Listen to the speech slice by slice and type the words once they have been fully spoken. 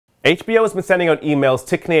HBO has been sending out emails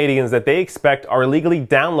to Canadians that they expect are illegally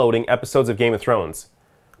downloading episodes of Game of Thrones.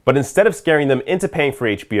 But instead of scaring them into paying for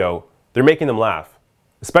HBO, they're making them laugh,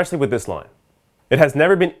 especially with this line. It has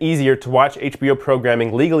never been easier to watch HBO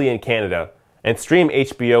programming legally in Canada and stream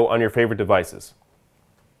HBO on your favorite devices.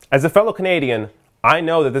 As a fellow Canadian, I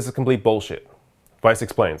know that this is complete bullshit. Vice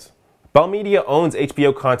explains. Bell Media owns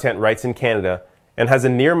HBO content rights in Canada and has a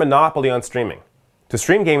near monopoly on streaming. To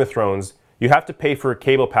stream Game of Thrones, you have to pay for a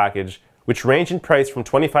cable package which range in price from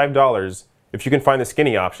 $25, if you can find the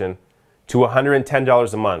skinny option, to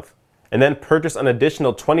 $110 a month, and then purchase an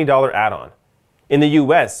additional $20 add-on. In the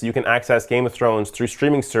US, you can access Game of Thrones through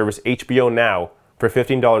streaming service HBO Now for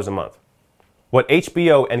 $15 a month. What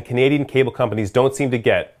HBO and Canadian cable companies don't seem to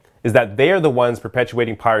get is that they are the ones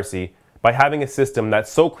perpetuating piracy by having a system that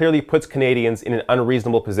so clearly puts Canadians in an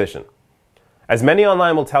unreasonable position. As many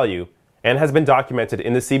online will tell you, and has been documented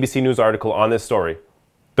in the CBC News article on this story,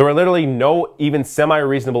 there are literally no even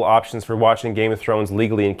semi-reasonable options for watching Game of Thrones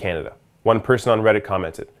legally in Canada. One person on Reddit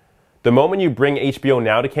commented, "The moment you bring HBO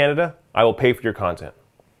Now to Canada, I will pay for your content."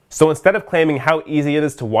 So instead of claiming how easy it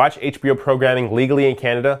is to watch HBO programming legally in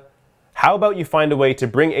Canada, how about you find a way to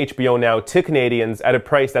bring HBO Now to Canadians at a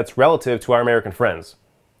price that's relative to our American friends?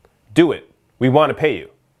 Do it. We want to pay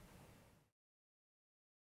you.